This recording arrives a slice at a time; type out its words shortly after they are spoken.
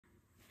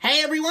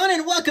Hi everyone,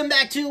 and welcome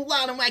back to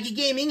Wild and Wacky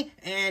Gaming,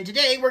 and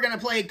today we're going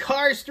to play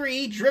Cars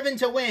 3 Driven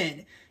to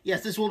Win.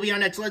 Yes, this will be our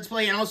next Let's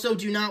Play, and also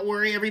do not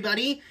worry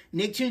everybody,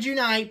 Nicktoons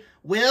Unite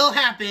will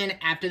happen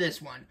after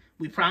this one.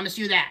 We promise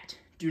you that.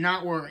 Do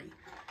not worry.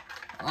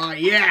 Oh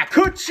yeah,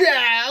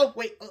 ka-chow!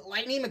 Wait,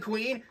 Lightning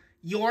McQueen,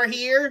 you're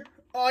here?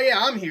 Oh yeah,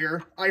 I'm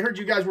here. I heard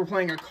you guys were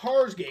playing a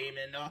Cars game,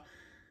 and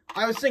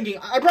I was thinking,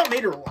 I brought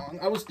Mater along.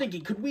 I was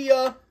thinking, could we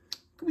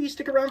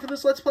stick around for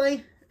this Let's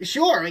Play?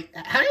 Sure.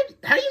 How do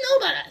you know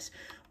about us?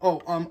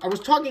 Oh, I was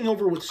talking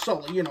over with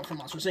Sully, you know, from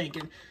Monsters Inc.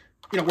 And,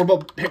 you know, we're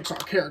both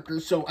Pixar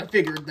characters, so I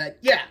figured that,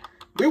 yeah,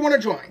 we want to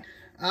join.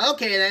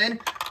 Okay,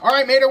 then. All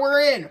right, Mater, we're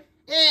in.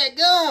 Yeah,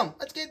 go.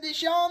 Let's get this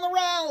show on the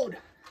road.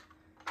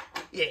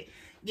 Yeah,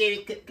 get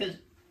it, because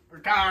we're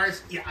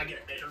cars. Yeah, I get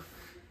it, Mater.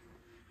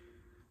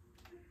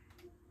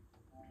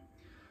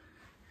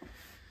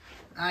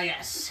 Ah,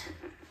 yes.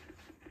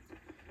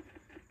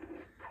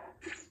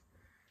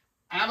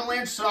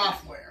 Avalanche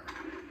Software.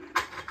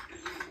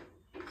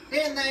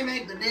 Didn't they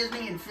make the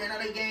Disney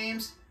Infinity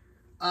games?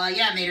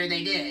 Yeah, Mater,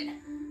 they did.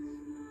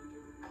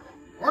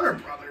 Warner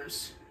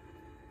Brothers.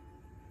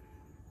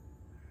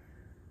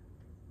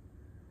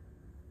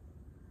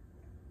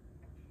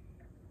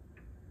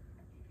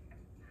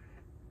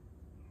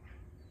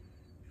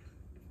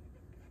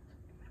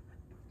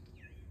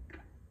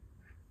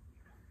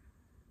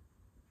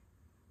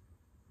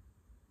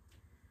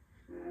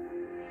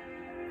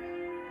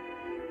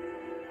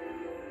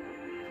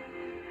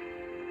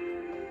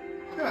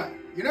 Huh.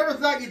 You never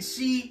thought you'd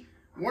see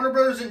Warner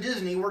Brothers and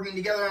Disney working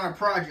together on a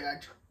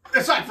project.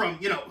 Aside from,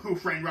 you know, Who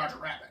Framed Roger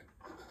Rabbit.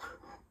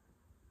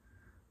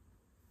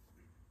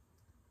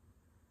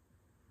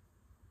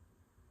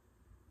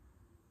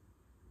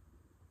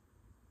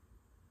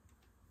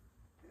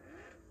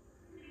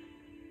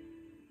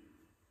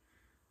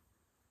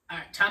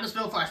 Alright,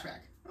 Thomasville flashback.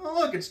 Oh,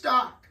 look, it's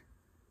Doc.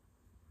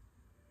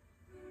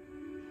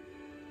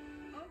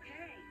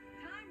 Okay,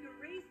 time to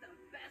race the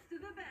best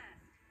of the best.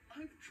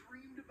 I've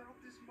dreamed about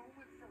this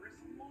moment for as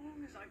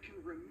long as I can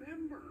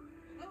remember.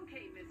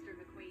 Okay, Mr.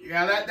 McQueen.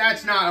 Yeah,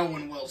 that's not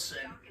Owen Wilson.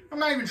 I'm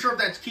not even sure if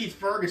that's Keith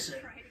Ferguson.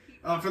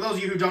 For those of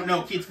you who don't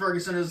know, Keith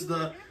Ferguson is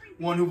the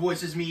one who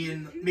voices me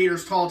in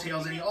Mater's Tall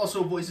Tales, and he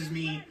also voices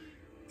me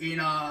in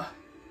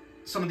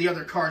some of the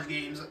other Cars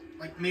games,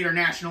 like Mater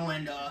National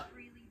and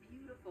Really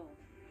beautiful.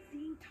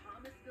 Seeing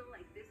Thomasville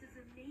like this is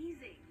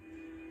amazing.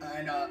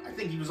 and I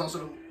think he was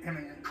also him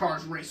in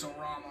Cars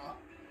Race-O-Rama.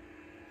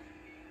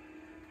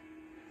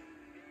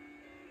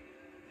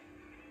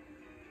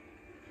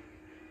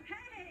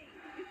 Hey,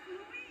 it's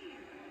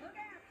Louise. Look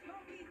out,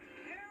 Smokey.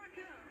 Here I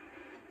come.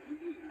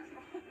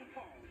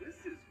 Oh, this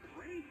is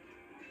great.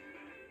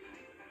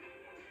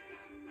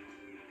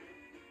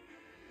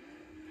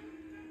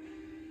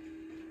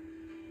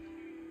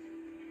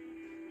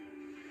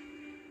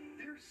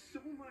 There's so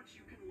much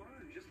you can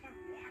learn just by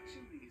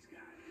watching these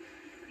guys.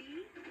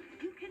 See?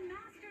 You can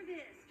master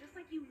this, just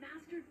like you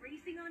mastered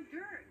racing on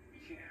dirt.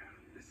 Yeah,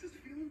 this is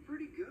feeling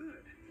pretty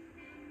good.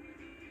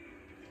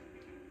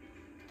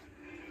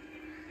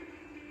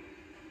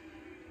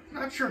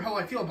 Not sure how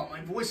I feel about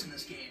my voice in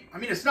this game. I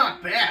mean, it's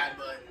not bad,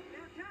 but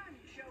About time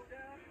you showed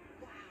up.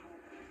 Wow,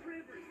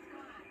 river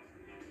sky.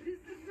 This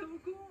is so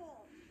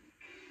cool.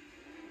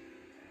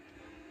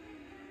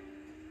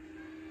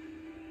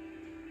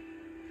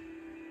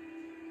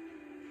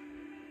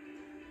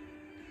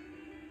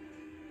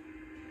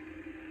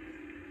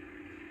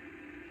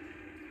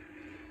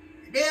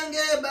 you're doing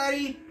good,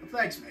 buddy. Well,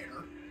 thanks,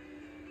 Mater.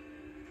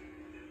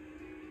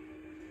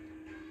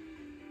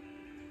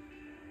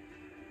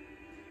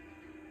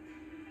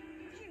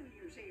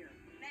 Junior's here.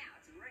 Now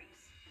it's a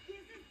race.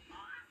 This is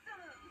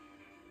awesome.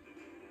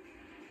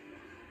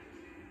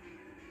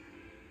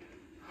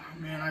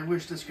 Oh, man, I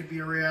wish this could be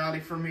a reality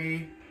for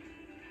me.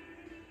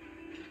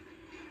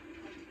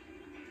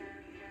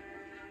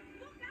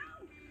 Look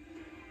out!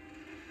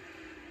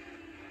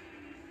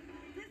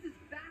 This is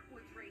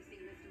backwoods racing,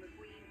 Mr.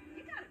 McQueen.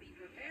 You gotta be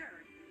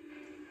prepared.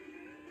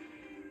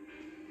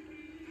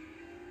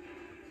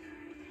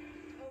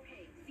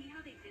 Okay, see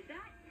how they did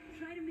that?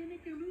 Try to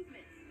mimic their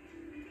movements.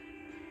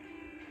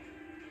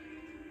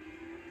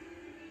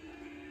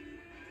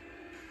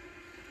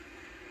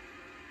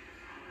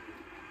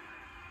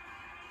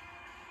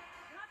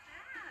 Not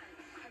bad.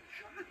 I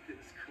got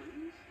this,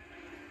 Cruz.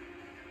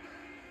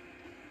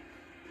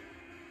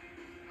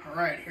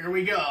 Alright, here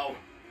we go.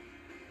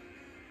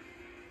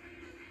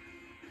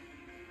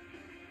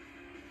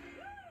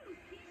 Woo!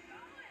 Keep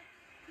going!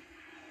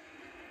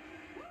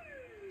 Woo!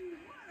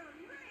 What a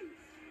race!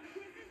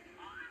 This is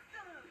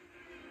awesome!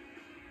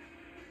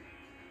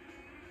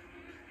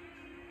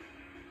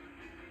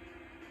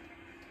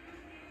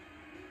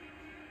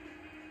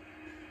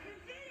 You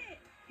did it!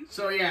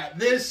 So yeah,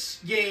 this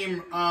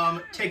game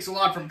takes a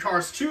lot from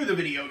Cars 2, the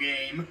video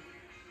game.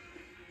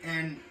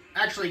 And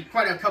actually,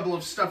 quite a couple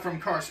of stuff from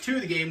Cars 2,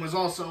 the game, was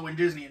also in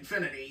Disney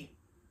Infinity.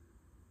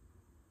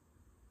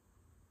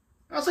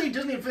 I'll say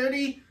Disney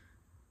Infinity,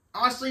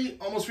 honestly,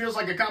 almost feels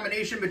like a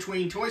combination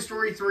between Toy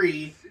Story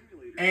 3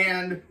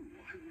 and I really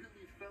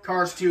felt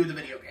Cars 2, the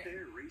video game.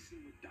 There,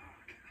 racing with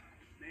Doc.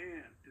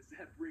 Man, does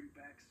that bring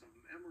back some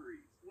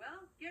memories.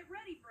 Well, get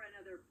ready for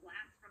another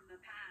blast from the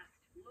past.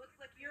 Looks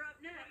like you're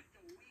up next.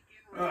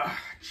 Ugh,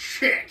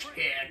 chick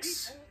We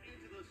hicks. pull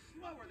into the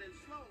slower than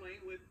slow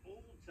lane with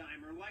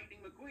old-timer Lightning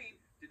McQueen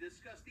to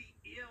discuss the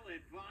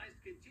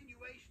ill-advised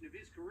continuation of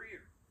his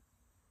career.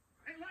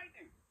 Hey,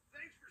 Lightning,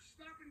 thanks for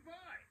stopping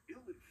by.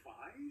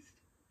 Ill-advised?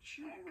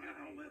 Chill Okay,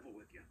 I'll out. level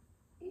with you.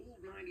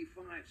 Old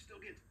 95 still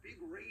gets big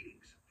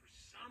ratings for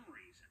some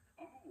reason.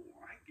 Oh,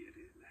 I get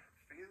it.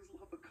 Fans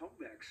love a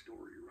comeback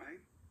story, right?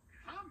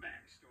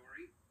 Comeback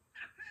story?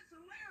 That's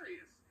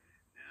hilarious.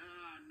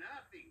 Nah,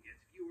 nothing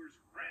gets viewers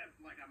revved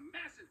like a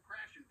massive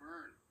crash and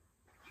burn.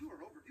 You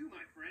are overdue,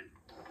 my friend.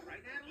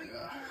 Right, Natalie?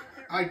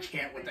 I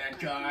can't with that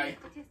guy.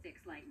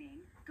 Statistics, Lightning.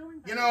 Going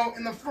by You know,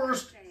 in the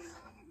first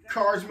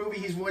Cars movie,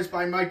 he's voiced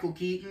by Michael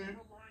Keaton,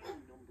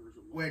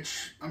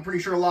 which I'm pretty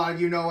sure a lot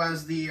of you know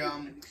as the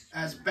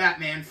as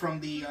Batman from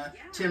the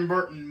Tim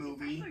Burton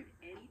movie.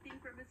 anything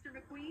from Mr.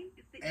 McQueen,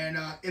 it's the And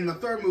in the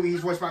third movie,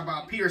 he's voiced by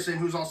Bob Peterson,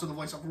 who's also the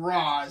voice of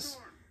Roz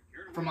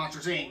from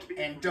Monsters Inc.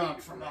 and Doug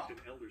from Up. An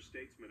elder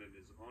statesman and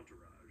his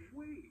entourage.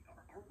 Wait,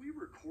 are we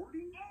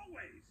recording?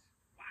 Always.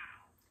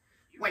 Wow.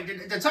 Wait,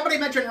 did somebody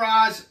mention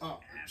Roz? Oh,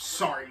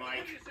 sorry,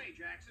 What Mike. do you say,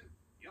 Jackson?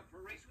 You up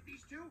for a race with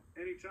these two?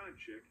 Anytime,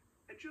 chick.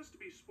 And just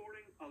to be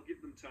sporting, I'll give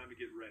them time to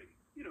get ready.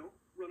 You know,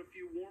 run a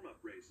few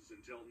warm-up races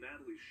until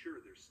Natalie's sure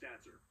their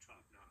stats are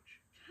top-notch.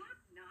 top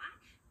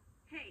notch.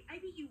 Hey,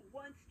 I beat you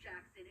once,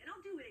 Jackson, and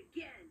I'll do it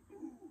again.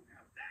 Ooh,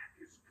 now that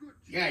is good.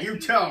 Yeah, you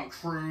TV. tell him,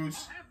 Cruz.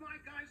 I'll have my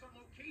guys on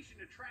location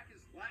to track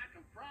his lack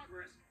of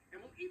progress, and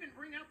we'll even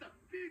bring out the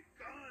big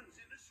guns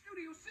in the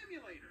studio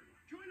simulator.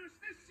 Join us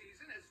this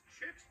season as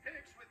Chicks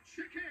Picks with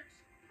Chick Hicks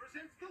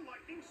presents the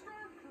Lightning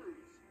Storm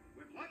Cruise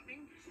with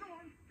Lightning,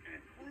 Storm,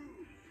 and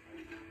Cruise.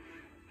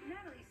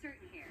 Natalie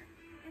Certain here.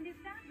 And if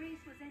that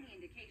race was any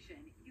indication,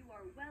 you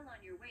are well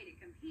on your way to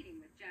competing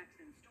with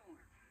Jackson Storm.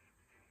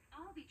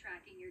 I'll be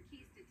tracking your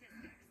key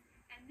statistics,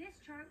 and this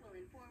chart will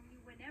inform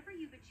you whenever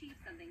you've achieved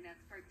something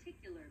that's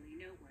particularly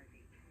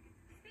noteworthy.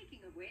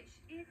 Speaking of which,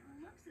 it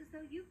looks as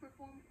though you've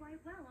performed quite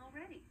well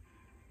already.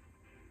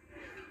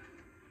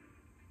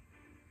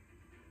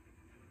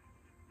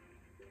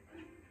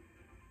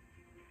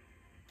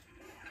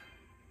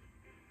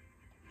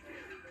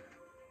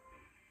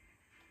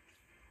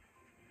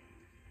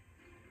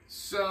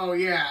 So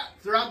yeah,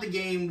 throughout the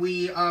game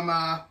we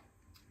have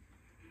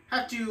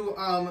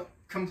to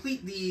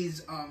complete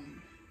these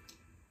I'm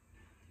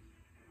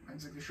not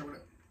exactly sure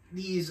what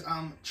these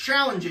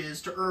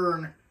challenges to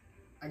earn,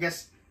 I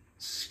guess,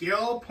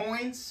 skill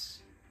points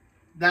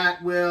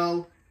that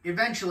will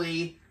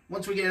eventually,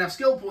 once we get enough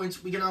skill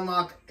points, we can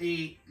unlock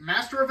a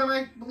master event,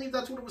 I believe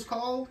that's what it was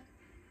called.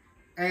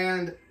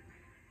 And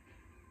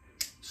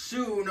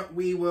soon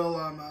we will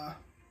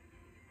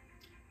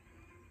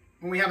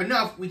when we have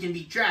enough, we can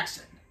beat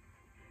Jackson.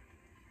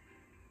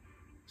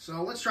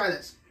 So let's try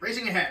this.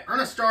 Racing ahead.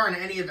 Earn a star in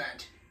any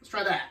event. Let's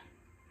try that.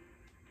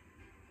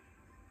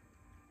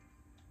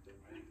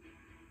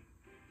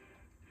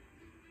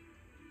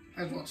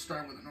 Might as well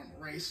start with a normal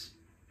race.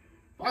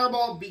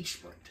 Fireball Beach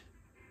Sprint.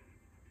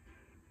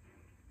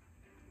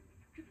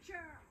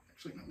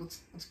 Actually, no.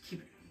 Let's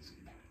keep it easy.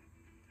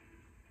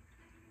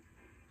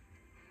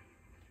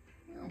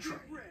 I'll try.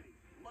 Get ready.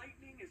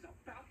 Lightning is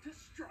about to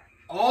strike.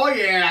 Oh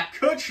yeah,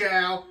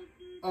 ka-chow.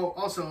 Oh,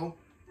 also,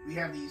 we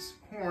have these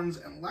horns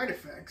and light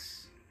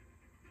effects.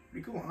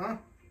 Pretty cool, huh?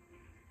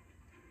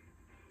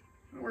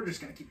 Well, we're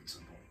just gonna keep it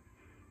simple.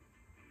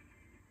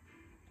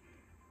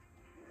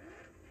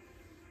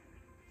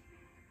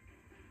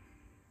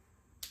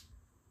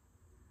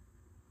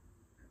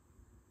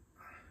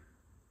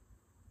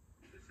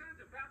 The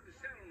sun's about to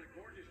set on a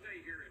gorgeous day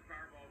here at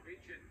Fireball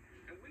Beach,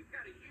 and we've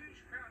got a huge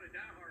crowd of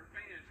diehard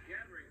fans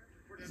gathering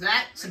for the... Is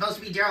that supposed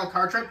to be Daryl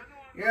Cartrip?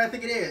 Yeah, I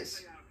think it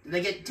is. Did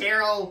they get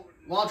Daryl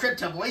Waltrip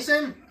to voice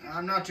him?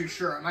 I'm not too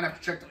sure. I might have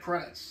to check the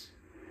credits.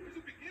 There's a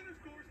beginner's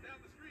course down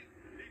the street.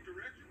 Need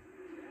directions?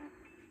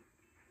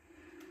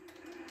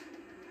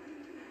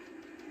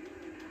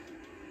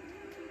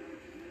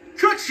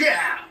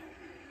 Ka-chow!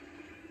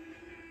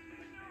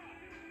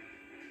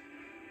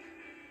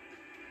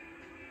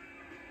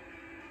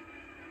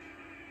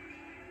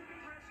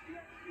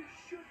 Prescott, you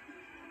should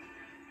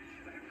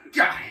be.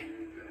 Got it.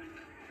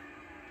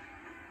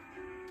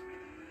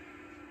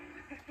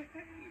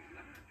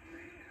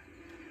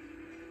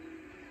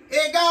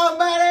 Here you go,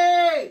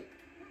 buddy!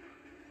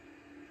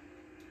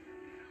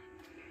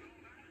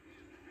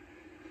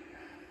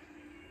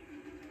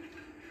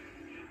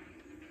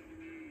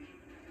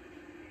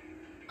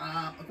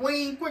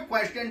 McQueen, quick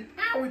question.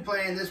 How are we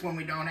playing this when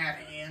we don't have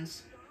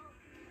hands?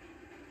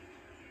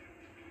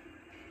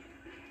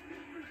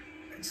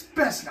 It's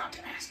best not to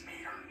ask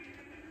Mater.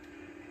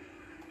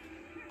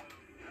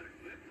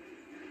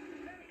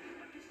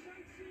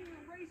 Sightseeing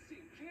or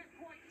racing? Can't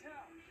quite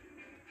tell.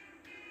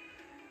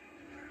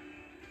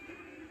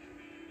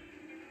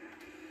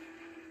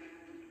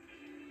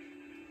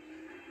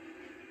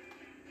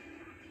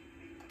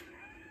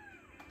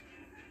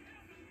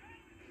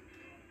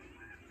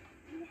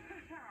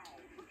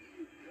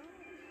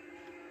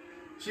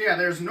 So yeah,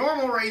 there's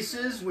normal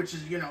races, which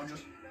is, you know,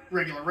 just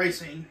regular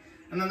racing.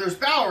 And then there's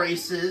battle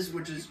races,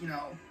 which is, you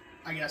know,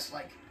 I guess,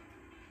 like,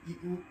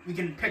 you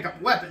can pick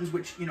up weapons,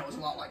 which, you know, is a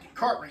lot like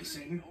kart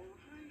racing.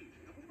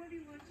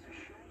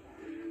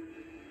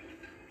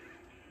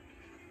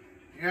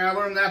 Yeah, I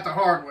learned that the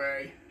hard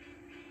way.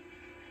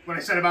 What I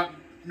said about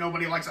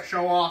nobody likes a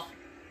show-off.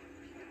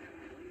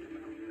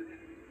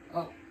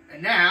 Oh,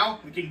 and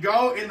now we can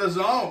go in the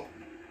zone.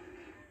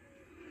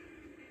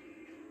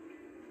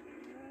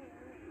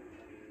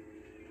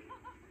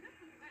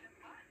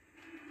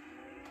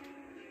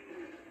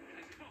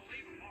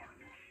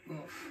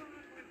 Oof.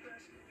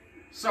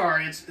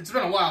 Sorry, it's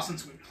been a while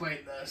since we've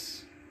played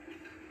this.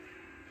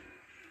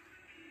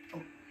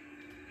 Oh.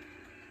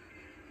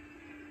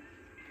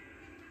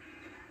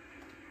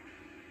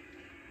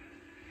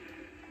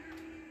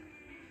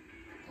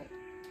 Oh,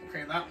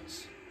 okay, that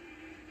was...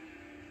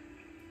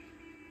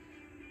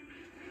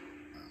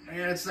 Oh,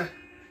 man, it's the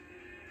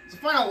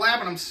final lap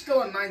and I'm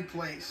still in 9th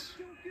place.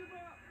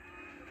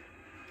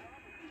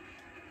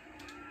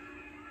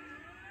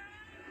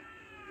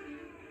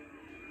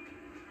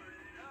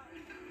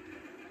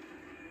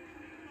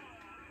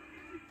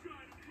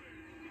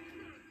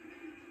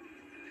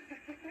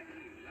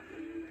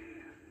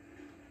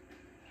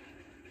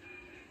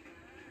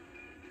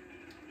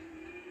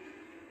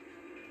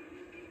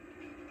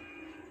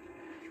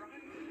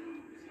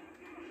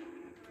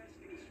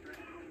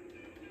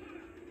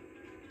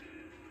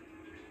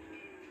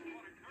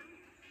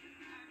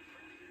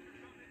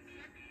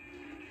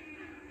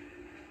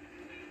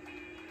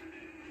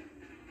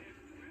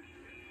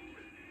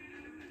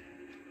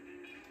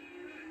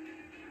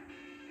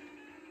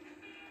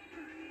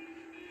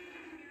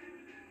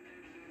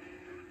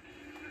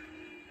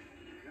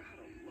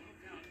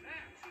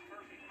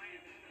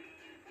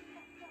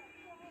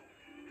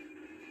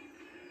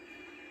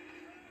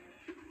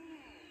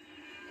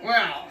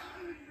 Well,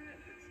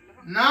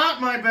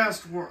 not my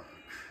best work.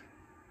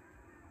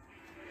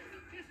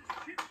 This is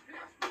Chick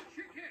Picks with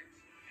Chick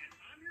Hicks, and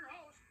I'm your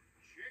host,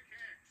 Chick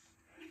Hicks.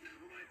 Who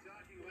am I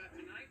talking about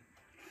tonight?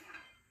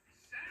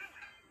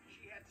 Sally.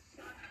 She had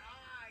such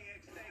high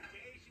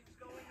expectations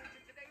going into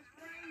today's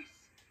race.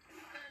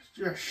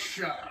 Just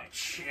shut up,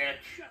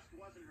 Chick. Just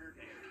wasn't her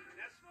day.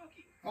 Now,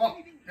 Smokey.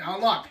 Oh,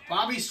 now look,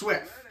 Bobby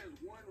Swift. That is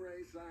one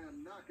race I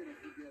am not going to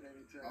forget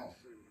anytime Oh,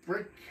 soon.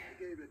 Brick I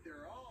gave it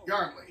their all.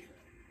 Yardley.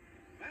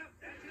 Well,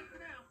 that's it for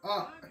now. A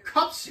I'm your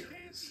Cup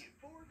champion Series.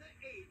 for the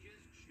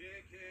ages,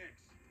 Chick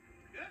Hicks.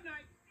 Good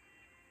night.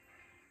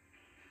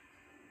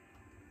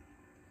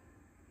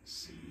 Let's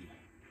see.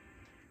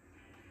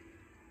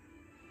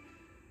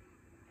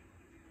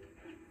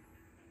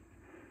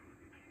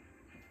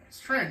 Let's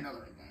try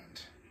another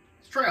event.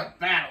 Let's try a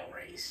battle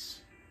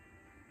race.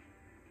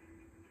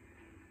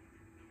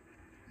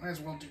 Might as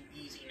well do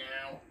easy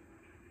now.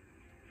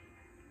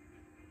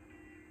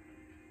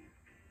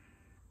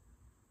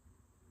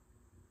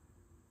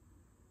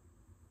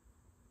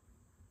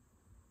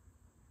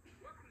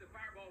 Welcome to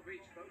Fireball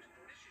Beach, folks.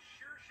 This is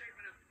sure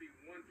shaping up to be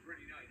one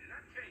pretty night, and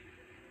I tell you,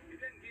 it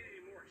doesn't get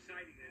any more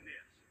exciting than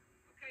this.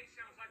 Okay,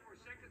 sounds like we're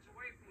seconds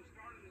away from the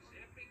start of this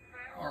epic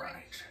battle. All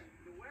right.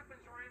 The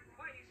weapons are in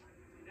place.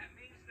 That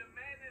means the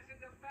madness in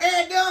the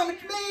Hey, Dom,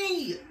 it's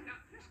me! Now,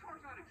 this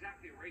car's not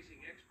exactly a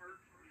racing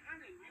expert.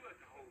 Kind of new at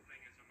the whole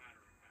thing, as a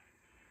matter of fact.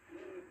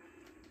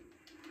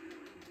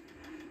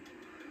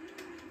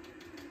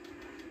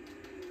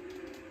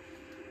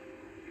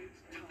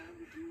 It's time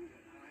to do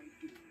what I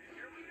do.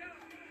 Here we go.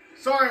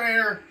 Sorry,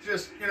 Mayor.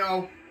 Just, you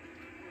know.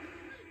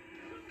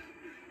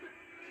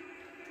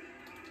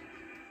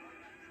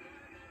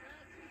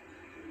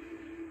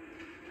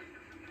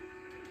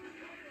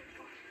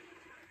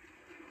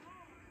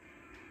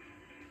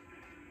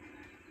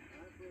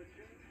 Time for a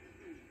change of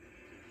scene.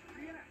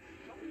 React.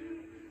 Don't do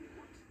it.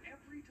 Works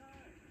every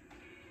time.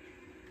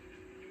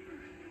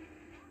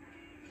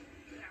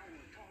 Now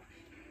we're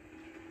talking.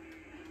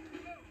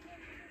 Whoa,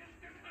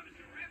 here comes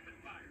the rapid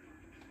fire.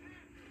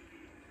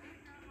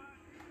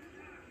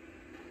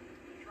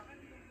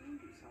 Trying to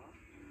lose, huh?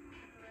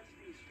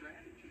 Interesting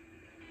strategy.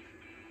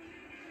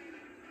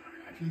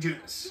 I can do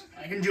this.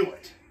 I can do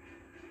it.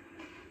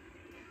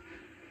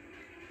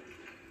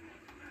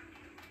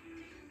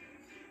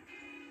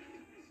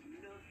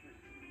 It's nothing.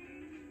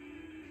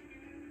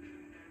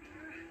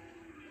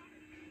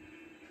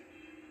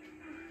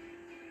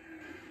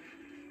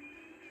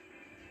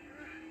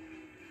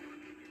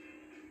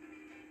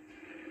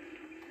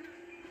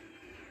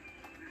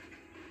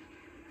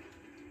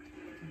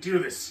 Do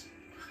this.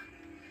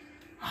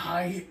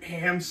 I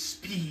am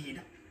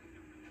speed.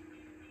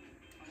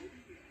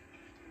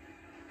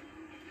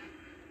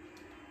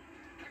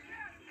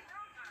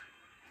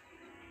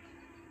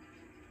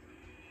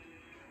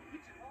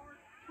 Hits it hard,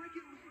 break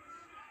it loose.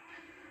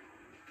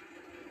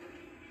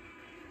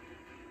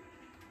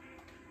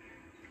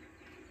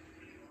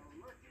 Now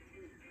look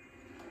here.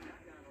 I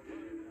gotta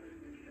learn how to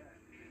do that.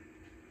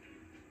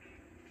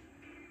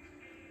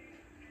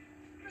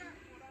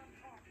 That's what I'm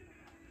talking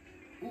about.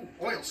 Ooh,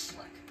 oil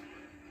slick.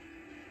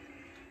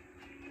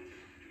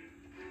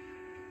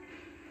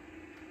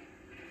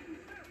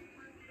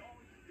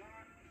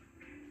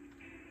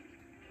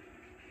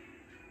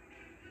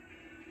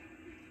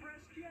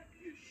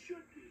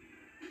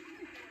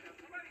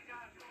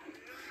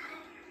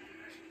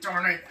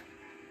 Darn it.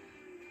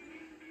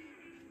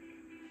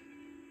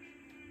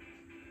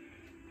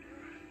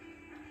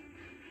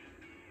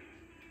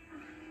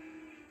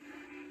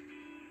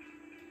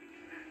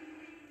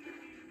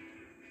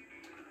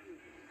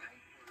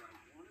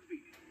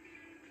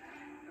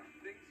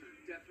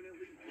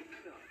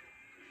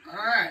 All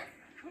right.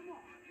 Come on,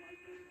 like,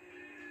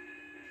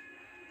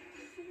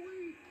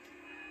 sweet.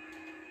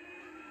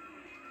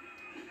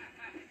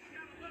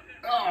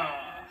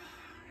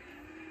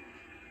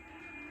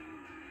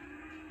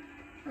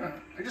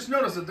 I just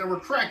noticed that there were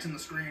cracks in the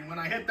screen when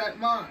I hit that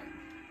mine.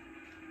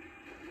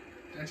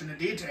 Attention to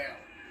detail.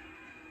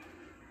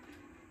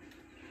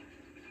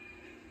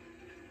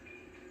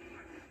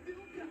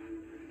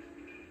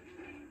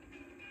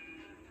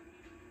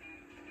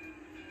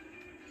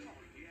 Oh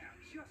yeah,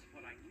 just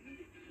what I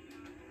needed.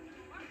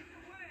 Out of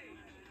the way.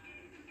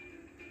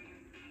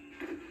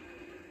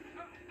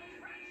 Oh,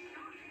 right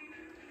shot.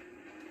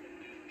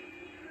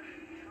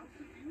 How's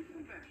the view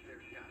from back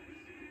there, guys?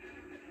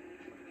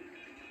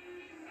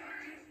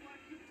 Just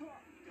like you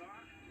talked,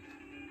 Doc.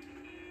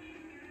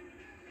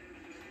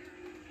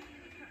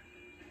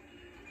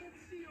 Let's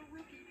see a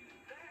rookie do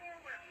that.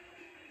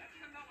 That's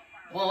the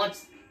nullifier. Well,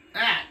 what's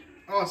that?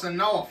 Oh, it's a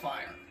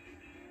nullifier.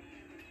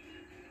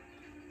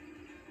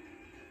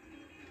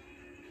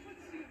 Let's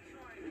see him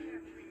try and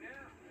catch me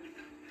now.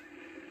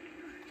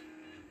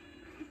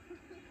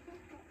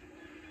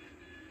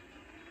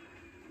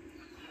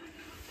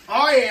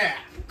 Oh yeah,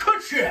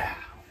 good job. Together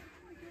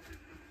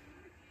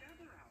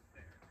out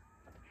there.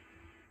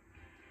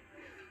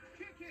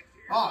 Kick here.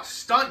 Oh,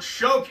 stunt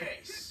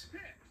showcase.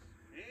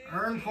 Picks.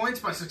 Earn points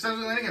by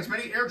successfully landing as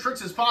many air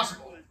tricks as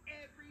possible.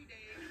 Every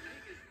day's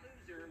biggest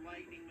loser,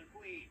 Lightning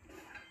McQueen.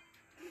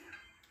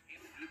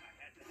 Can't believe I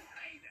had to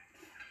say that.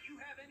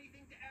 You have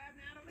anything to add,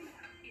 Natalie?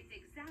 It's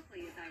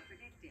exactly as I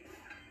predicted.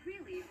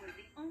 Really, it was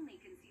the only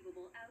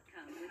conceivable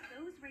outcome with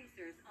those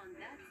racers on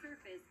that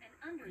surface and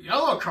under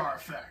Yellow car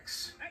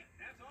effects. Hey,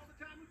 that's all the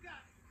time we've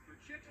got. For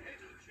Chick Hicks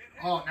with Chick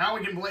Hicks. Oh, now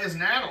we can play as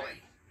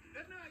Natalie.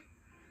 Good night.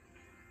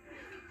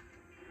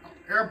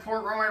 Oh,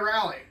 Airport Runway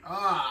Rally.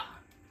 Ah.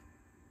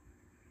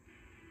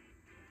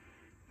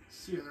 Let's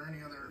see, are there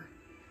any other...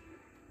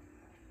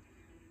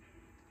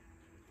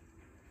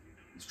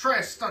 Let's try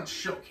a stunt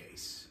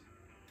showcase.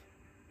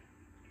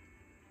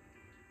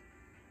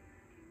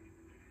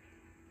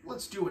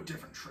 Let's do a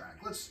different track.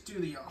 Let's do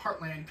the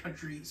Heartland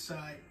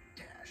Countryside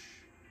Dash.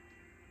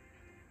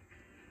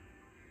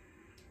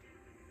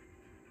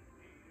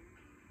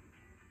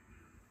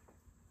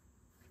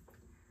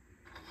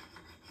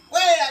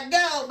 Way to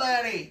go,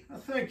 buddy! Oh,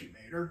 thank you,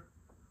 Mater.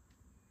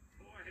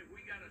 Boy, have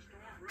we got a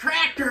storm.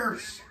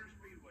 Tractors!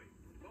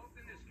 Both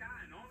in the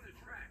sky and on the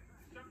track.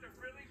 Something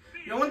really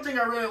big. You know, one thing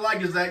I really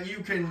like is that you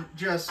can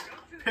just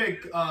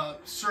pick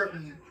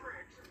certain...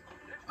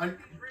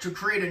 to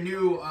create a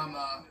new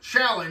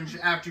challenge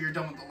after you're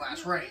done with the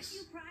last race.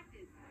 You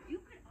practice. You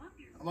could up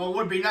your Although it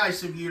would be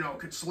nice if, you know,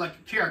 could select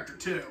a character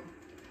too.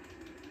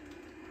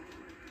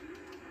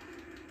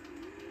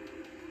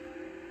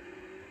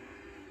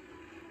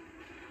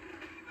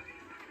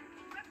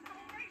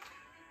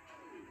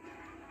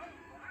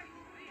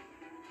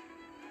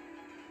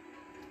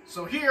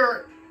 So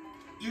here,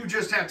 you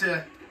just have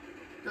to,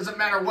 doesn't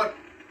matter what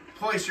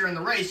place you're in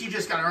the race, you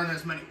just got to earn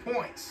as many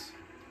points.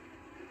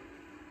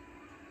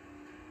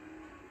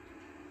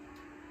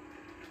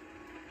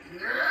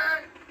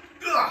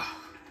 Ugh.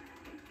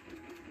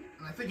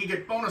 And I think you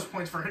get bonus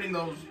points for hitting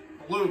those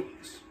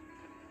balloons.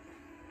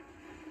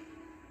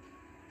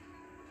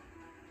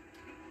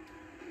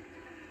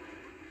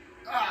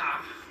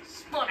 Ah,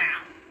 spun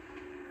out.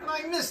 And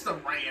I missed the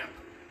ramp.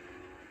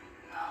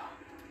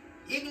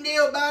 You can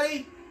do it,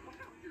 buddy.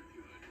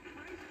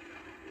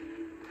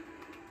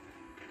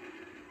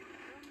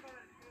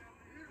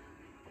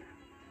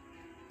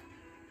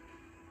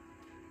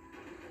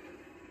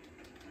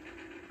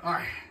 All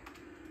right,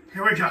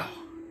 here we go. Gotta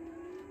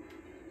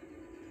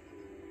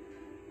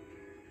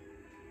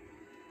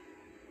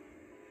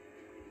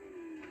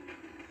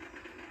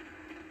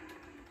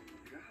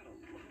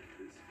love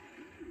this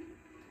view.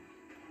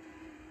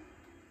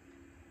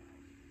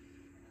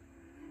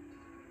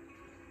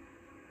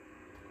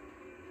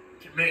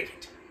 Can make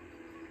it.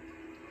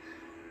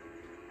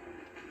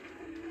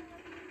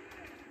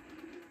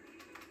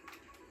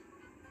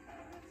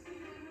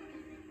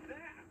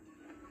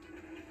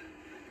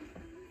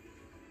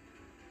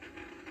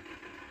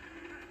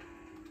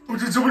 Oh,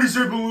 did somebody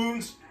say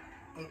balloons?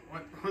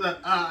 What? Who the?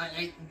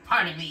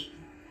 Pardon me,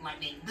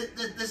 Lightning.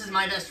 This is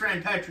my best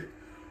friend, Patrick.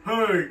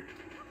 Hey,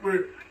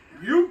 wait,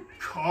 you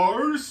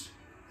cars?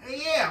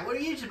 Hey, yeah. What are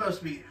you supposed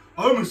to be?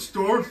 I'm a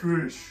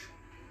starfish.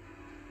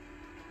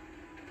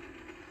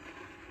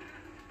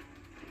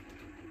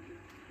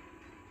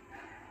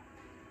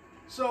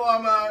 So,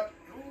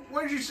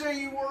 what did you say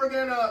you were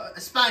again?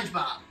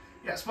 SpongeBob.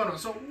 Yeah, SpongeBob.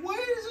 So, what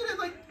is it?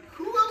 Like,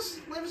 who else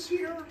lives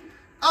here?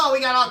 Oh, we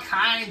got all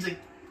kinds of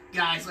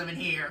guys living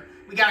here.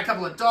 We got a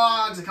couple of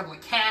dogs, a couple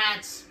of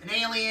cats, an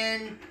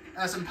alien,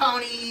 some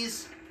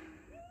ponies.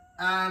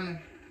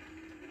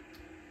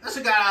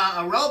 also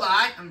got a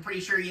robot. I'm pretty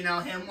sure you know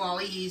him,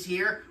 Wally. He's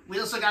here. We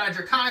also got a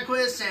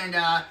Draconicus and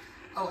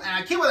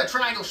and a kid with a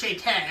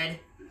triangle-shaped head,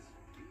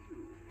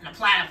 and a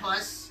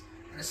platypus,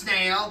 and a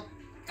snail,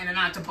 and an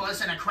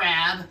octopus, and a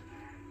crab.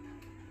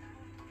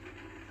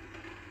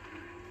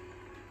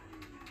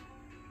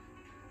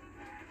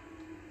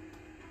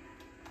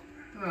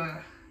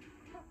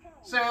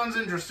 Sounds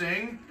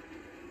interesting.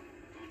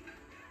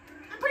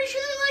 I'm pretty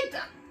sure you like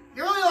them.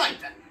 You really like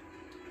them.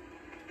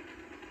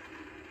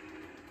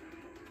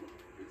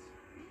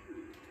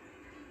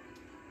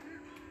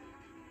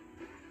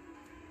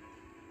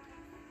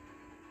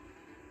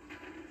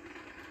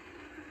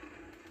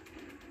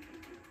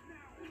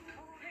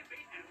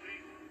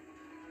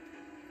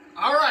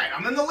 All right,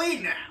 I'm in the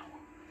lead now.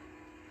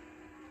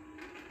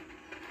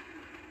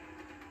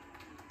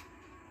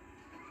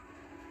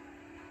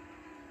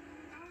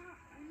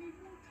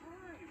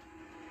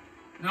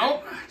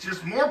 Nope,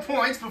 just more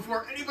points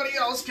before anybody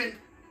else can...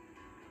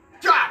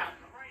 Got him!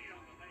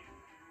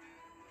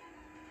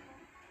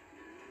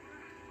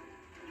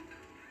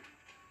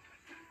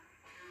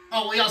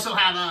 Oh, we also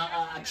have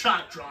a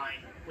chalk drawing.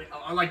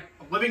 Like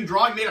a living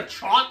drawing made of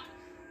chalk?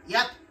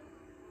 Yep.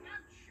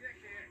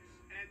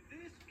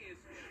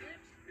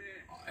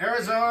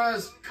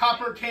 Arizona's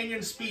Copper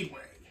Canyon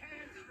Speedway.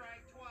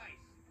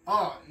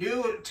 Oh,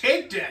 new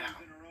takedown.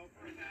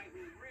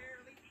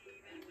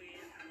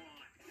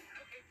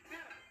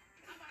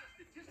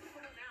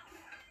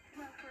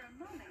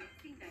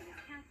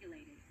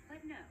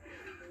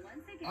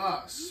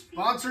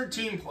 Sponsored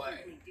team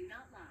play.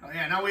 Oh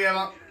yeah, now we have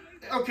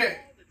a... Okay.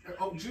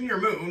 Oh, Junior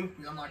Moon.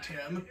 We unlocked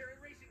him.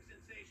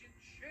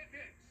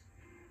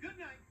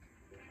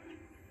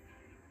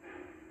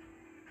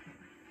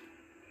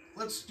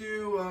 Let's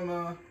do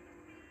a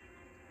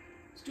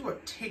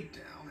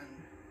takedown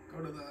and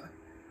go to the...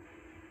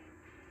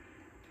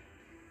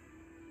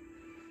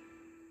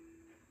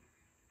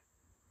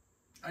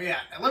 Oh yeah,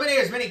 eliminate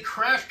as many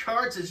crash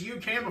carts as you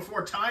can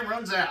before time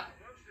runs out.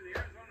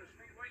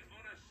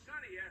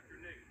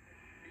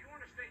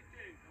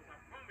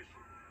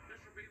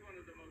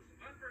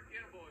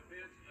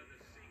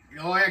 You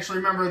know, I actually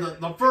remember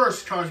the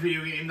first Cars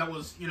video game that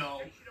was, you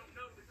know,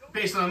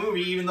 based on a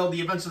movie, even though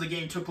the events of the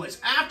game took place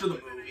after the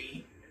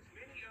movie.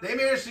 They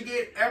managed to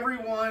get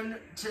everyone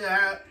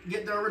to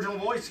get their original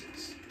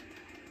voices.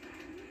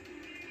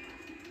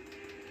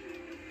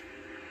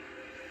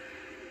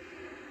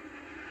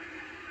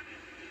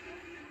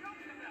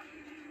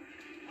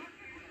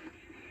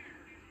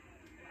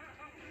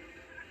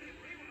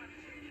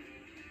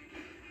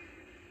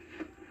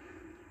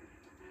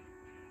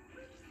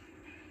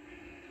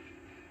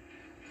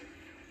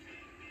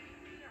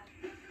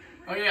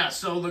 Oh yeah,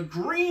 so the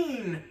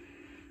green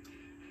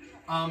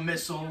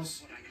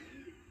missiles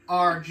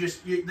are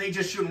they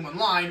just shoot them in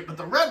line, but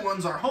the red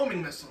ones are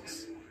homing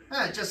missiles.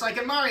 Just like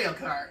in Mario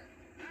Kart.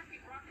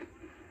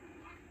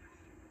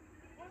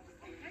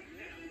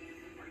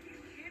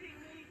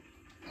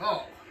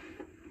 Oh.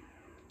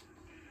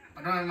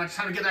 I don't have much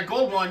time to get that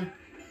gold one.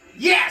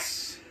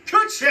 Yes!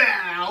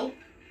 Ka-chow!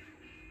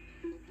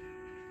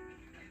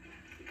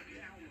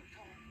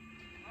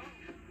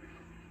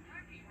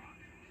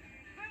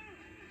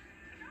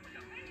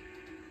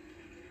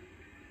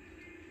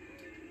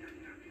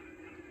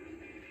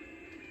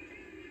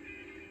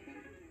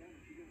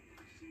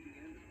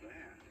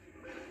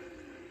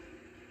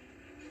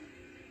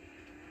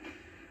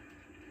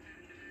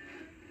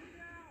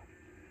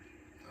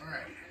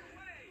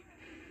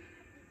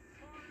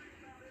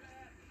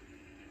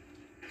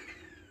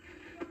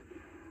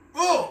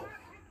 Oh!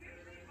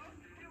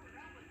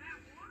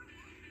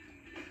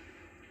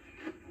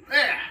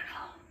 Man!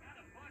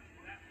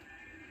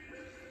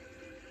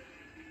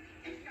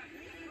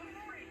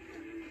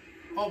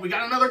 Oh, we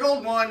got another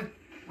gold one.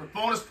 With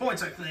bonus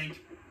points, I think.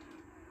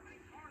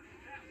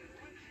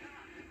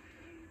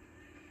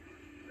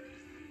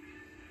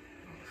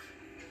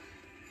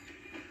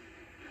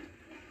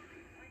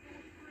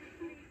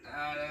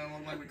 Doesn't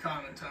look like we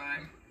caught him in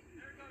time.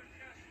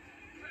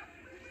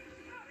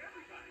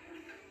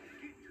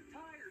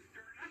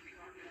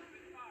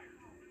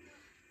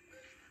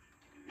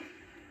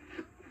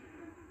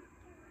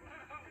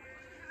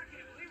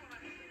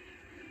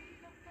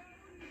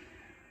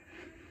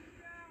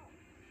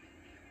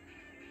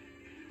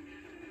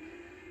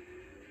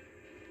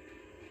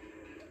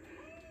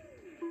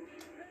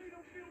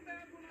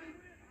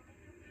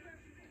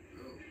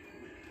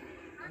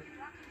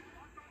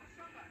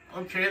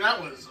 Okay,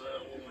 that was a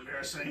little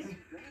embarrassing.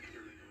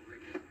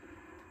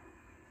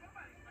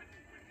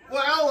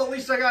 Well, at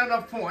least I got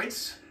enough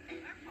points.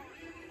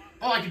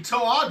 Oh, I can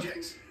tow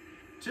objects,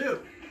 too.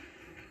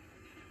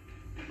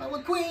 But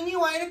McQueen,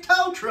 you ain't a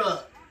tow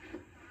truck.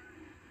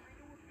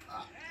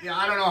 Yeah,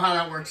 I don't know how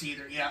that works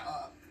either. Yeah,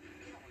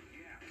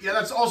 yeah,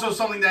 that's also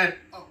something that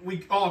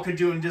we all could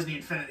do in Disney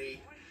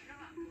Infinity.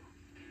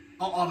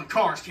 All the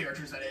Cars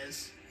characters, that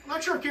is. I'm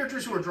not sure if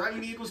characters who are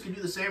driving vehicles can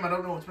do the same. I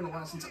don't know. It's been a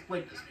while since I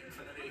played Disney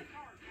Infinity.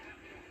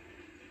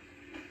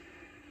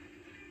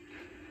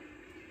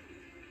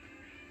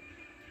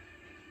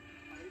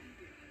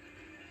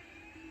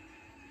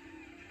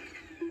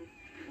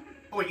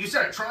 Oh, wait, you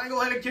said a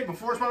triangle-headed kid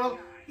before Spongebob?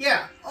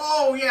 Yeah.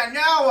 Oh, yeah,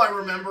 now I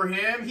remember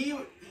him.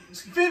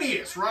 He's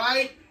Phineas,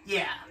 right?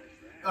 Yeah.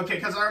 Okay,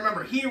 because I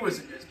remember he was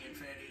in Disney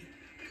Infinity.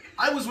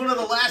 I was one of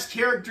the last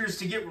characters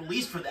to get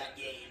released for that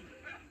game.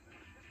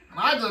 And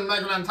I didn't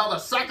make it until the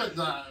second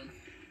game.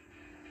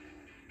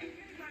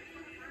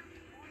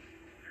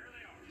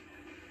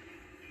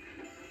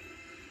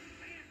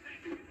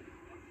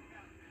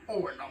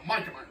 Oh, and now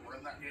Mike and I were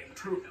in that game,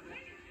 too.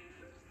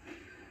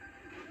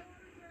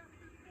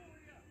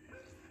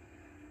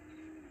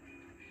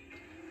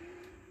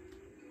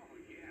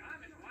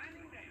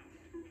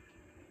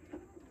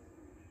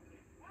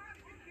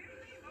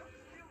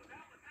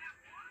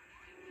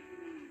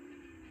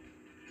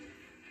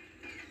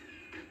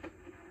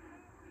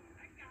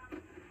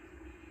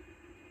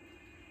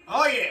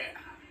 Oh, yeah.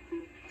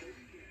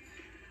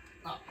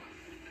 Oh.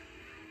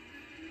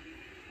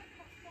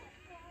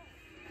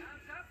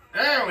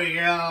 There we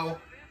go.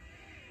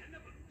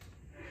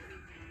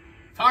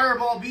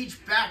 Fireball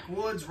Beach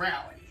Backwoods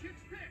Rally.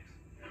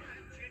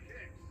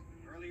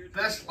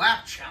 Best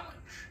Lap Challenge.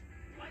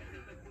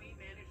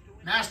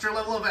 Master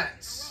Level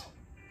Events.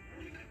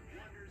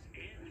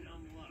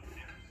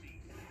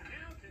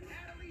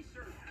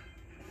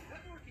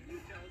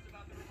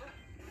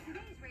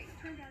 Today's race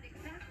turned out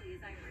exactly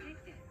as I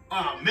predicted.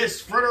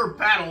 Miss Fritter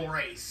Battle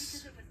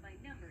Race. Because it was my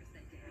numbers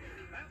that did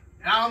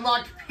it. Now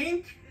unlocked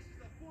Pink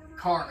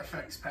Car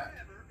Effects Pack.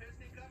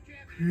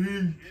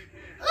 Pink.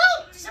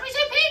 Oh, did somebody say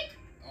pink?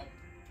 Oh.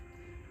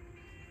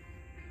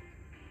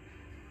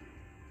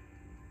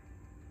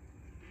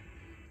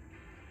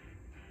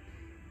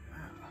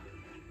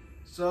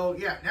 So,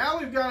 yeah, now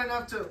we've got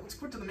enough to... Let's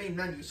quit to the main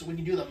menu so we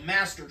can do the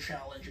Master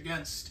Challenge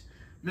against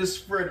Miss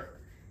Fritter.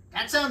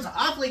 That sounds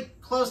awfully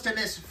close to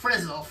Miss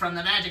Frizzle from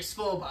the Magic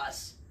School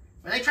Bus.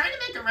 Were they trying to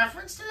make a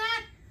reference to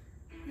that?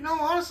 You know,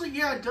 honestly,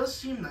 yeah, it does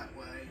seem that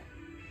way.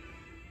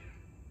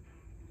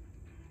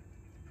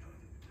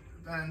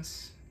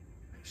 Events.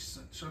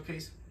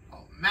 Showcase.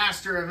 Oh,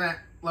 Master Event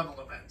Level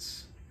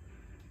Events.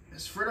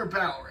 Miss Fritter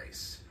Battle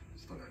Race.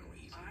 Still gonna go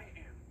easy. I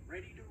am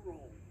ready to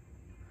roll.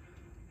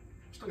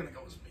 Still gonna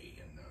go as me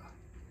and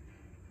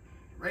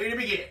ready to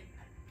begin.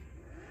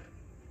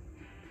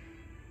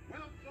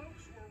 Well,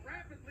 folks, we're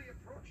rapidly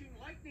approaching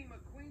Lightning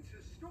McQueen's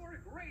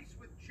historic race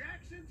with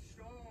Jackson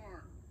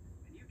Storm.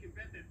 And you can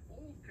bet that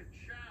old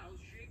Ka-Chow's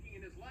shaking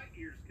in his light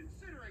years,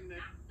 considering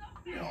that...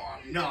 No,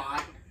 I'm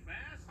not.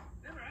 Fast?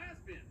 Never has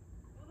been.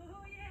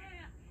 Oh,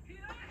 yeah.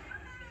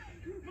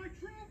 My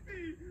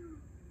trophy! Who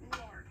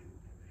are you?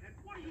 And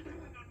what are you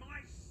doing on my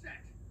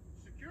set?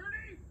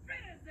 Security?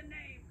 Fritter's the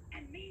name,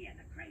 and me and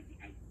the Crazy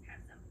Eights have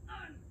some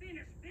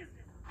unfinished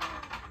business.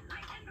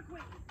 Lightning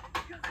McQueen,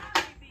 because I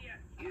may be a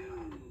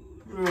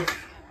huge... Ugh.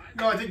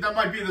 No, I think that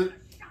might be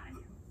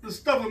the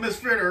stuff with Miss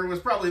Fritter was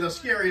probably the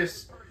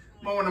scariest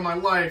moment of my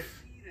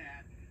life. See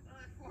that?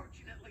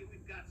 Unfortunately,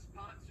 we've got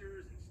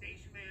sponsors and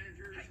station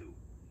managers who...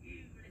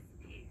 You listen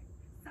here.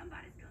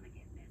 Somebody's gonna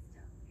get messed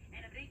up.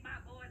 And if it ain't my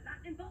boy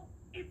Lightning Bolt,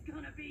 it's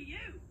gonna be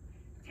you.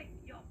 Take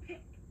your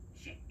pick,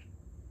 chick.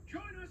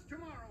 Join us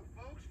tomorrow,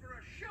 folks, for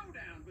a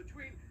showdown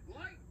between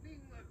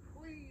Lightning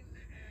McQueen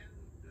and...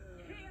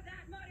 You hear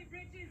that, Muddy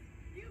Britches?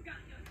 You got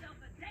yourself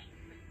a date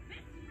with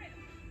Miss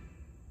Fritter.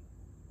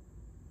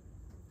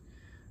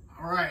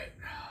 Alright.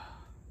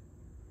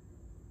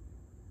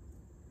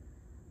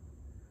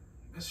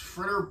 Miss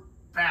Fritter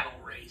Battle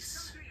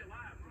Race. See you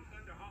live from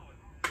Thunder Hollow.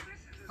 This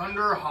is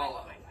Thunder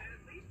Hollow.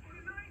 at least for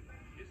tonight.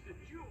 It's the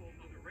jewel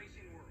of the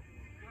racing world.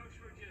 Folks,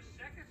 we're just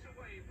seconds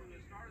away from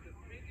the start of the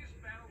biggest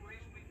battle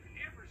race we've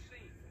ever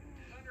seen.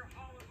 Thunder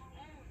Hollow's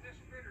own Miss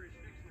Fritter is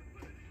fixing to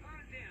put a ton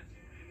of dents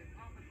in the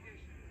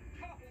competition.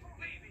 Oh,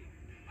 baby!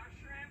 I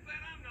sure am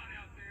glad I'm not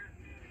out there.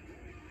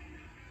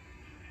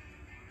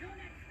 Your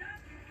next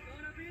stop's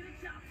gonna be the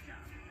Chop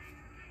Shop.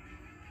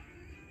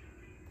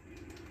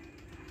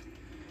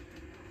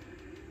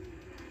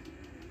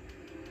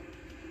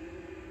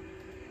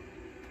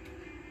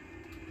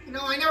 You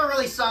know, I never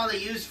really saw the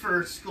use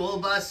for school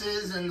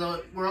buses in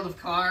the world of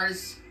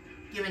cars,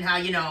 given how,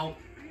 you know,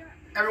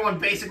 everyone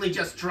basically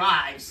just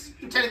drives.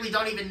 You technically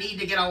don't even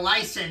need to get a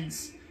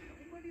license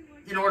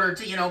in order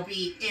to, you know,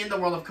 be in the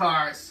world of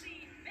cars.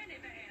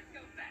 Minivans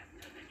go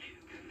faster than you.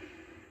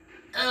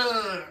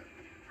 Ugh.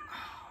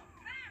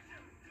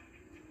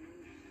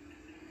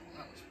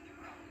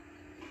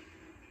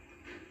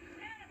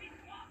 Enemy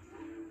squawks.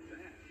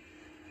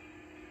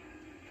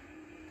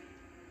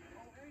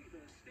 Oh, hey, the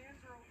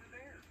stands are over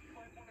there. You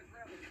might want to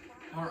grab a spot.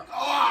 Alright.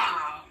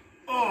 Ah!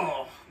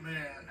 Oh,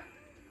 man.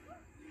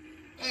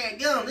 Hey,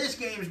 gum, this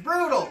game's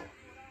brutal.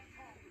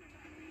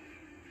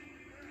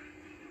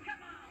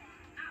 Come on.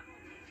 I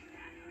will teach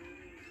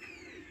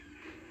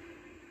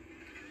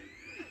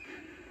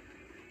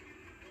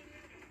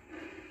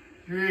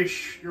you that.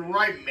 Yeesh, you're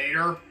right, Mater.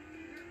 You're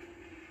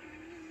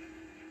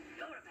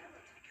about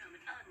to become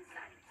an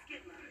unsighted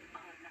skidler on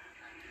my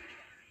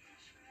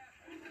undercarriage.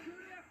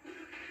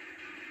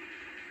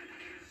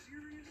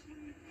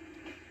 Seriously?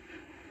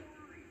 Don't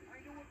worry, I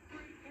know a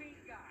great paint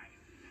guy.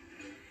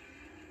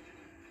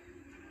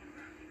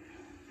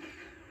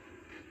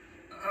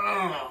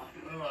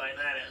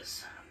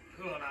 is.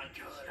 Oh, not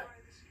good. Try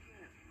this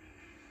again.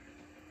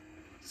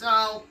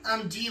 So,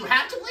 do you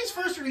have to place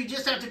first, or do you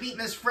just have to beat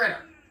Miss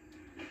Fritter?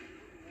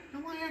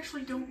 No, I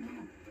actually don't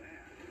know.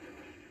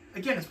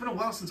 Again, it's been a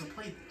while since I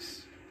played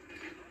this.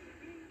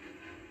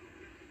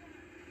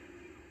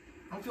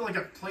 I don't feel like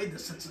I've played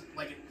this since it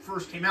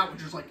first came out,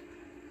 which was like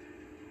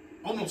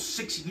almost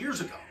 6 years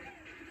ago.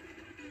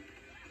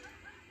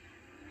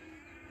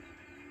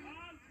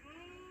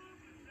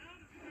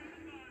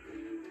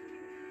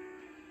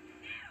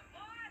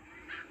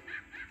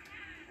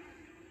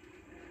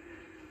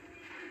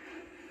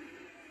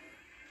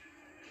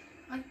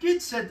 I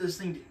did set this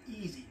thing to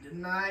easy,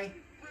 didn't I?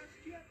 Pressed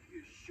yet?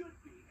 You should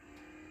be.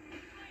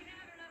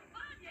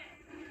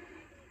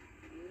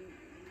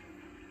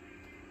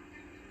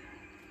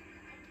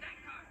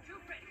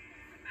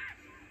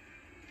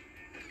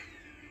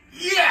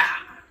 Yeah!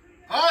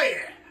 Oh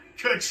yeah!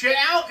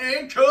 Ka-chow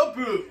and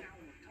kaboo!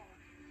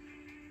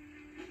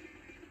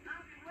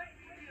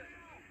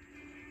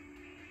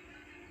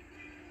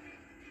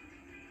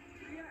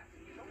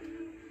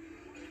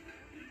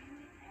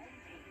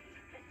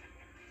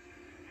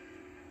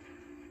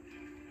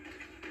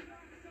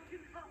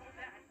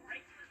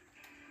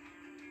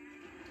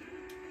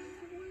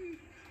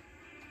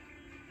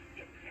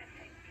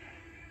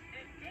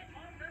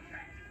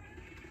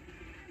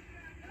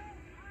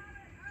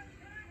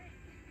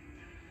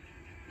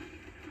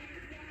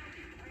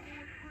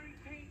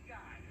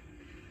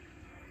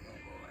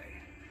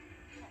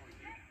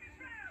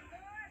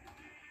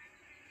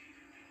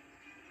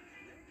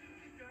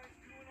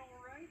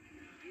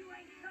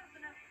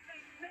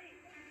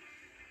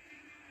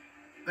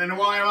 Then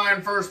why am I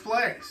in first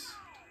place?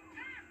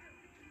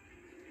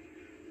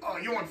 Oh,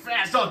 you want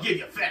fast? I'll give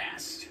you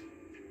fast.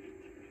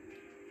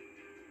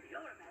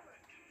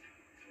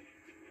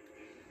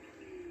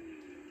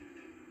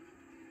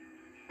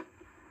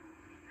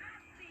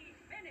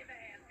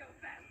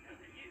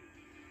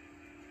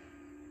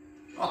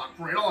 Oh,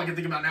 great. All I can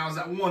think about now is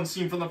that one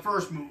scene from the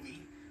first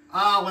movie.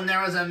 Oh, when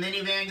there was a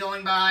minivan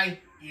going by?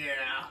 Yeah.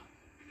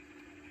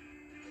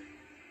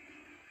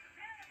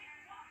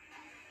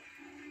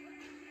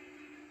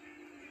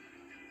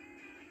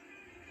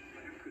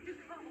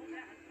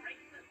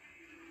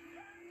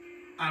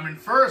 I'm in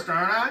first,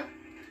 aren't I?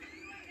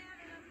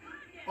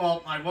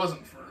 Well, I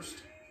wasn't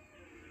first.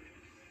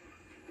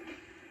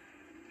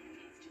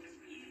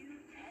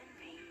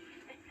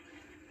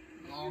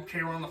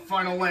 Okay, we're on the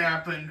final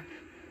lap, and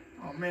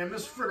oh man,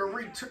 Miss Fritter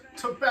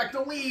took back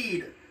the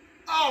lead.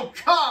 Oh,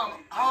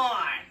 come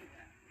on!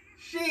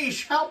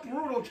 Sheesh, how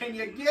brutal can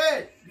you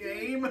get,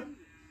 game?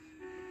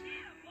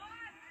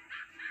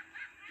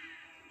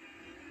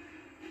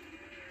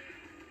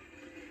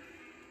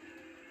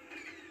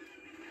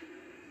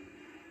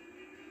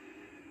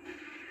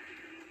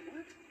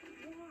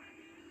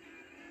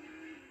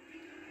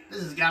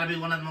 This has got to be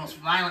one of the most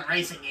violent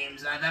racing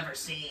games I've ever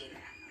seen.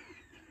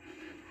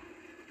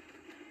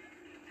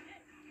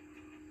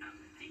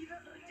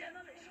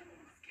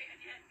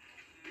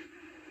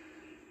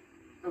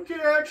 Okay,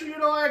 actually,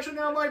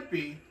 now might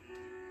be.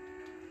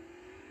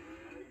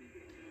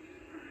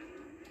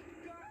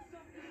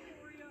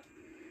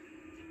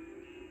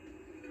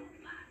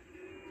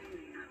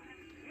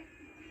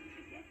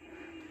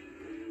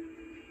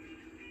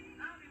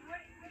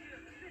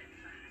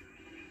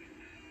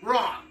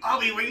 Wrong. I'll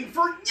be waiting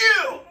for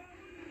you.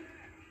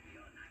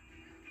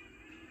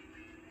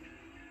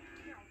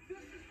 Now this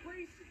is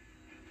racing.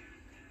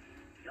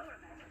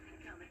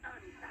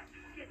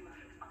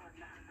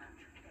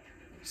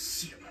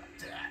 See about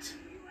that.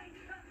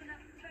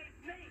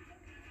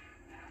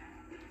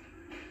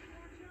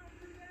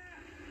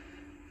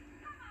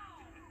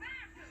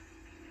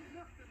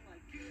 Nothing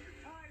like getting your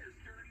tires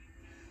dirty.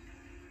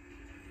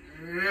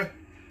 Yeah.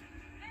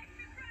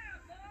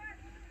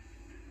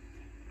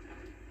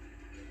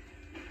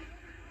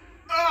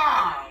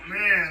 Oh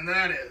man,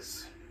 that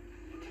is.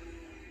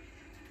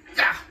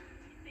 Yeah.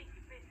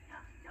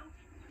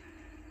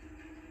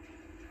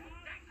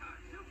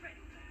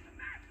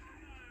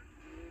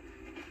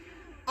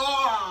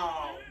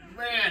 Oh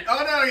man.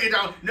 Oh no, you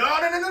don't. No.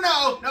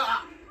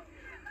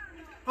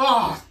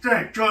 Oh,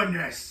 thank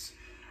goodness.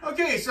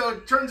 Okay, so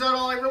it turns out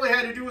all I really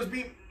had to do was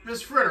beat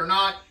Miss Fritter,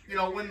 not,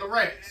 win the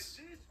race.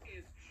 This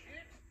is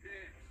Chick's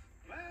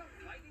Picks. Well,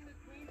 Lightning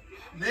McQueen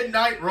did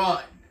Midnight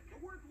Run.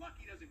 the word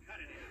lucky doesn't cut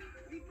it in.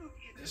 We moved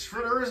into Miss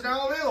Fritter is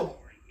now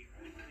available. Do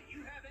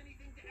you have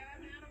anything to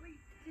add, Natalie?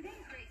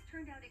 Today's race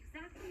turned out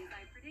exactly as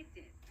I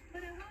predicted,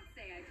 but I won't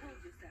say I told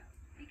you so,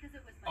 because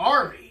it was like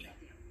RV. I predicted.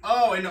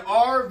 Oh, an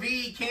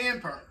RV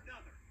camper.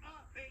 Another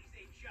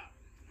amazing show.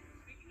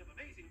 Speaking of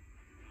amazing,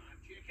 I'm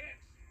Chick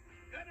Hicks.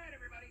 Good night,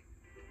 everybody.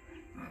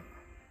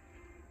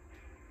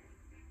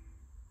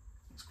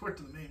 Let's quit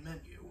to the main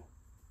menu.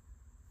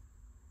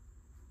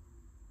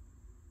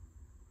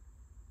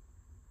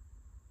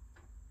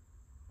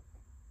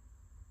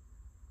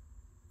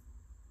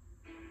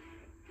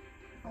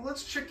 Now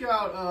let's check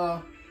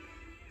out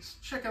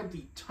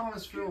the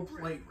Thomasville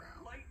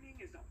Playground. Lightning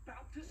is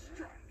about to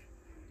strike.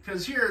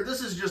 Because here,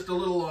 this is just a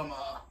little,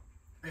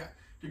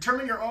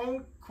 Determine your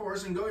own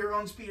course and go your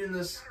own speed in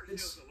this.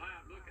 It's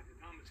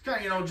kind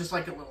of, you know, just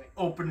like a little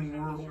open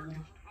world.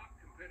 Top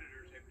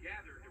competitors have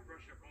gathered to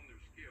brush up on their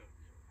skills.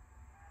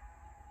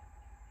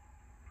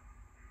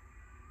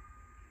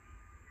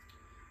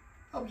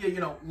 Help you,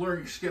 you know, learn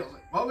your skills.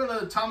 Welcome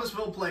to the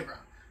Thomasville Playground,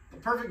 the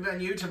perfect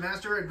venue to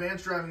master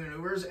advanced driving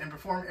maneuvers and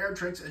perform air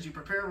tricks as you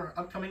prepare for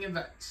upcoming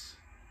events.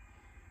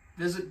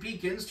 Visit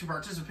beacons to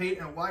participate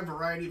in a wide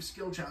variety of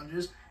skill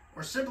challenges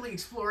or simply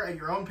explore at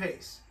your own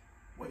pace.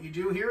 What you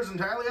do here is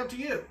entirely up to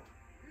you.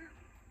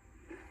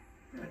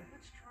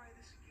 Let's try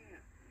this again.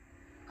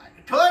 Like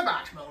the toy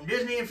box mode in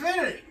Disney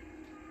Infinity.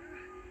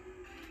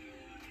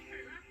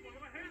 Hey, that's one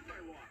of the hats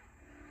I want.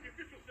 The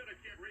official said I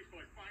can't race till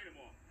I find them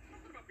all.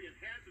 Something about the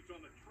hats that's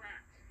on the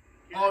tracks.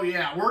 Oh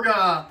yeah, we're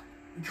gonna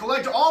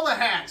collect all the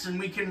hats and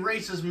we can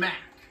race as Mac.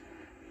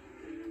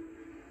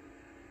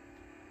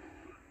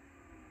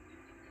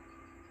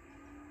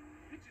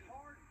 Hit it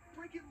hard,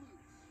 break it loose.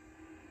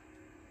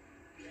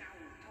 Now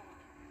we're talking.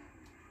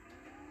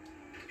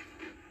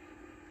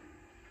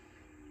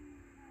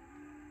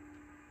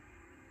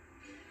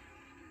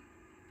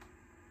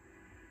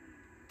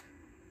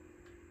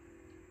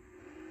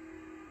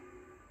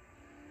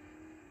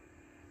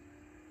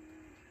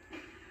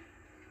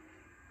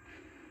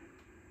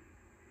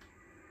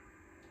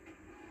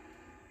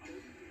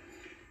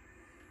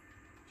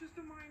 Just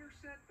a minor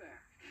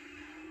setback.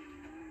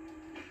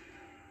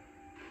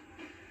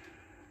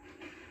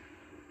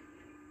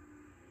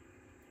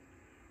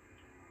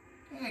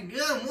 Yeah,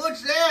 good.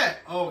 What's that?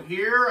 Oh,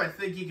 here I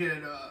think you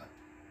could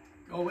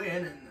go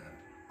in and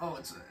oh,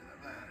 it's an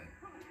event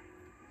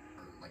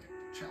or like a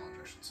challenge,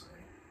 I should say.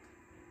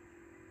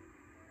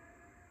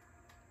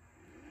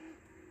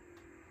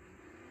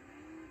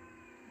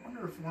 I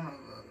wonder if one of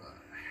the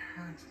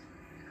hats is in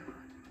here.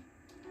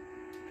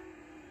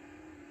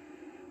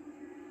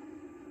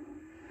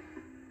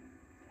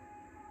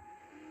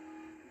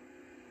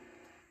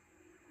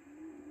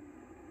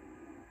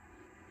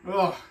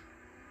 Oh,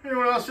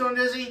 anyone else feeling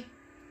dizzy?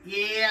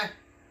 Yeah.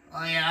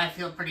 Oh yeah, I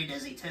feel pretty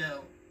dizzy too.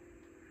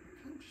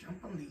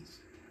 Jump on these.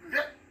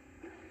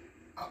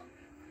 Oh. I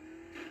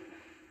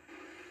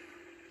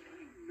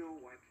know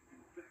I can do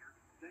better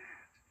than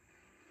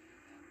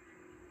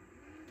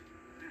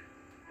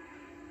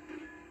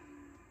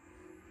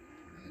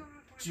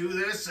that. Do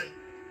this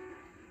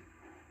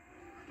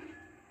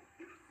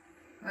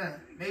and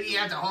maybe you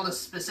have to hold a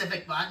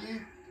specific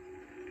button.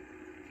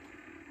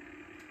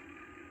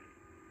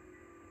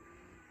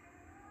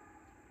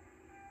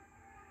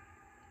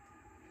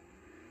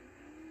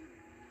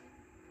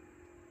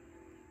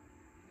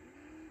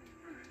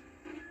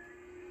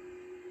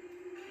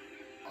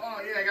 Oh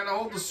yeah, I gotta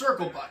hold the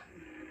circle button.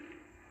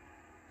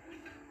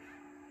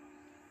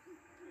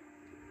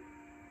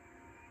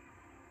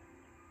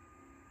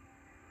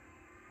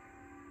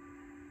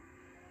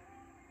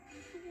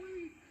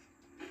 Sweet.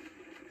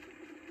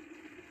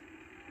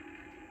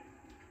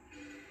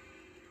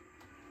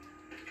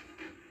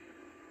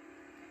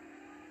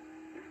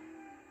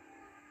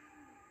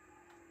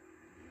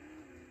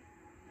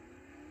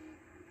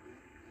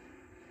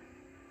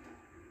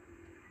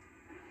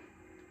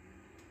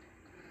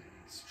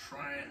 Let's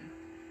try and...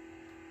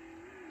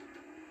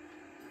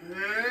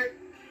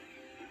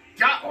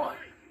 Got one!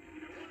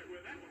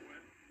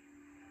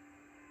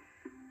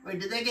 Wait,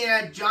 did they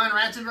get John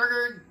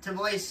Ratzenberger to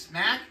voice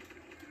Mac?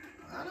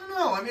 I don't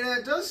know. I mean,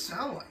 it does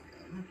sound like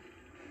him.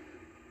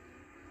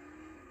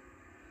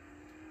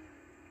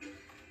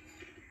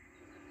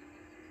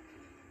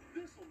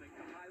 This'll make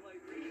the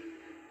highlight reel.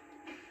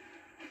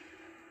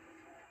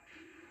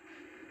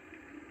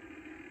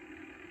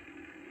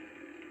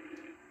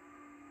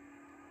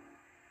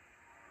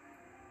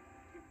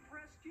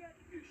 Impressed yet?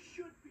 You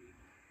should be.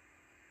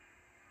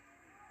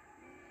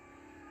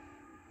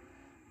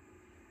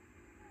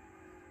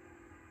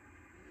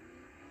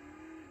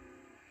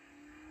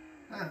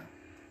 Huh.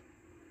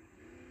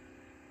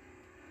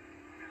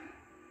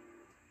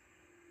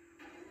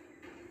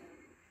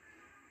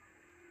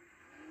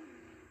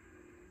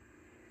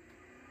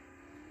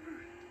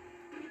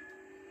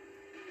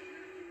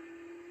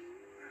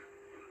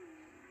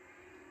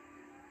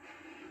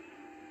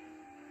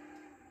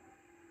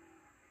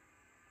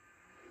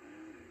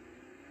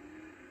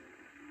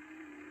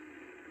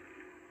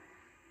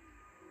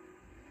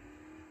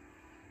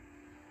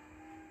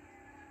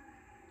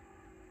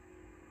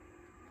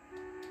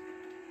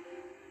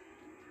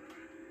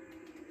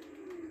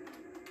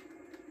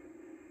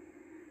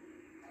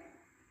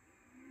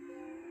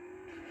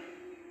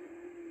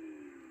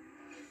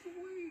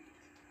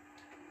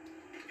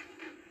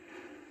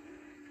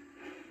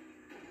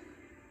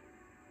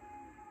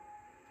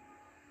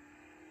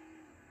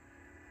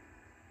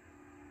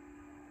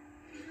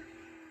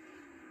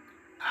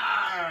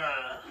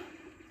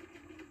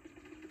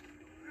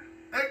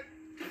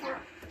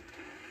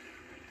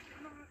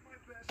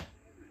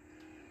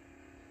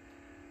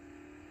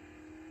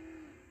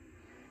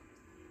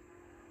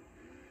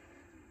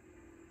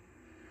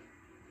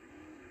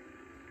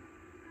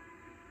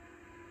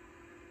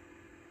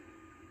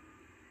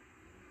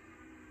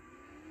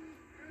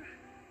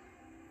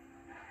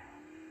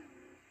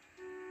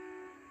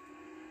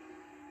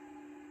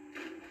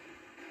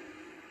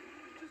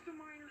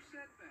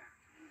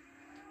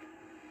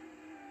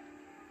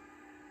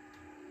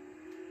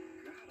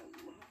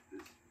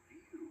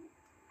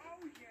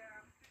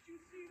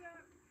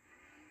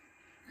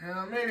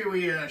 Maybe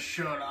we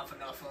showed off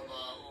enough of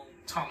little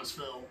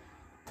Thomasville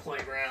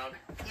playground.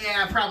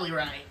 Yeah, probably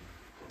right.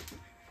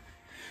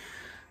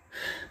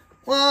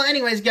 Well,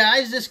 anyways,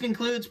 guys, this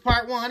concludes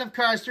part 1 of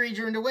Cars 3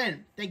 Driven to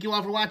Win. Thank you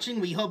all for watching.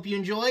 We hope you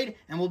enjoyed,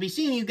 and we'll be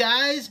seeing you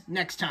guys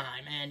next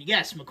time. And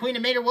yes, McQueen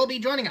and Mater will be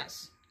joining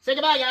us. Say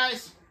goodbye,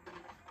 guys.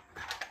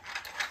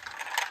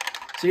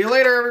 See you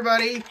later,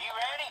 everybody. You ready?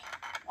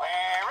 We're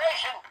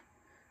racing.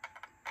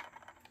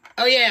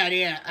 Oh,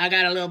 yeah. I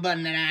got a little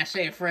button that I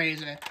say a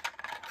phrase.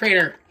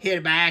 Crater hit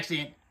it by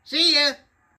accident. See ya.